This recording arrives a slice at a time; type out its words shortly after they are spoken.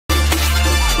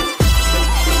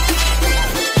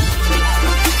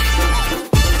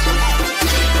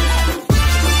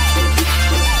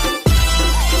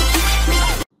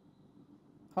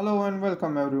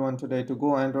welcome everyone today to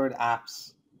Go Android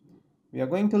Apps. We are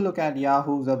going to look at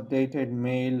Yahoo's updated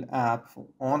Mail app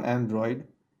on Android.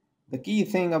 The key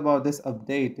thing about this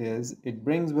update is it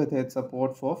brings with it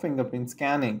support for fingerprint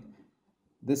scanning.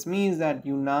 This means that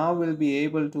you now will be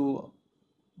able to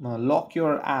lock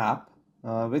your app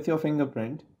with your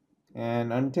fingerprint,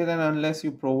 and until and unless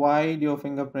you provide your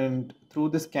fingerprint through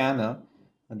the scanner,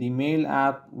 the Mail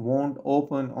app won't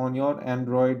open on your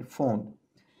Android phone.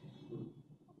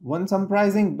 One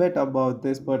surprising bit about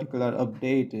this particular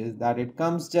update is that it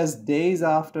comes just days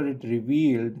after it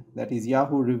revealed, that is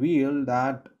Yahoo revealed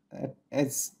that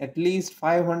at least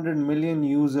 500 million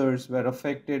users were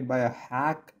affected by a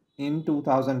hack in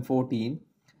 2014.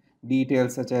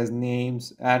 Details such as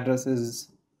names, addresses,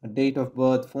 date of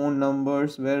birth, phone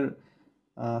numbers were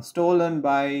stolen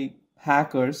by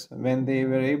hackers when they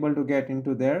were able to get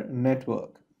into their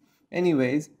network.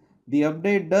 Anyways, the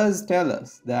update does tell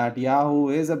us that Yahoo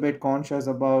is a bit conscious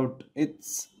about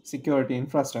its security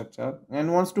infrastructure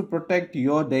and wants to protect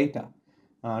your data.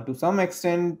 To some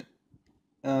extent,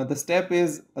 the step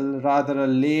is rather a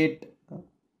late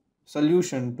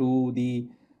solution to the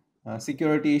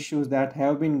security issues that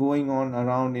have been going on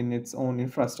around in its own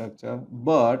infrastructure.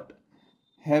 But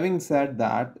having said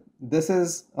that, this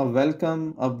is a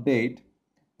welcome update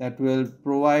that will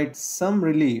provide some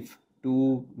relief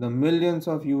to the millions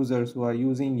of users who are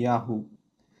using Yahoo.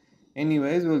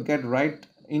 Anyways, we'll get right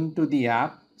into the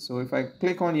app. So if I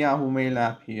click on Yahoo Mail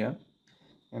app here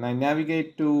and I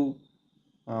navigate to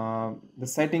the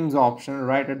settings option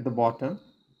right at the bottom,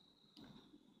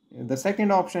 the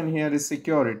second option here is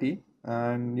security,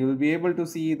 and you'll be able to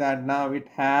see that now it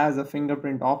has a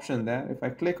fingerprint option there. If I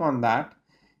click on that,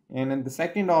 and in the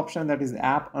second option, that is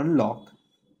app unlock,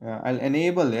 I'll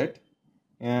enable it,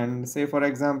 and say for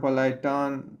example I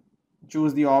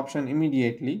choose the option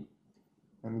immediately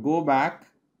and go back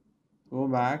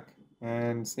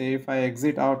and say if I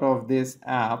exit out of this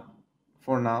app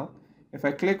for now, if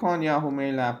I click on Yahoo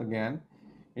Mail app again,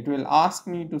 it will ask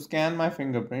me to scan my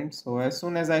fingerprint. So as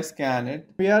soon as I scan it,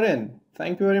 we are in.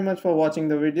 Thank you very much for watching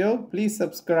the video. Please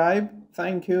subscribe.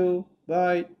 Thank you.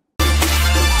 Bye.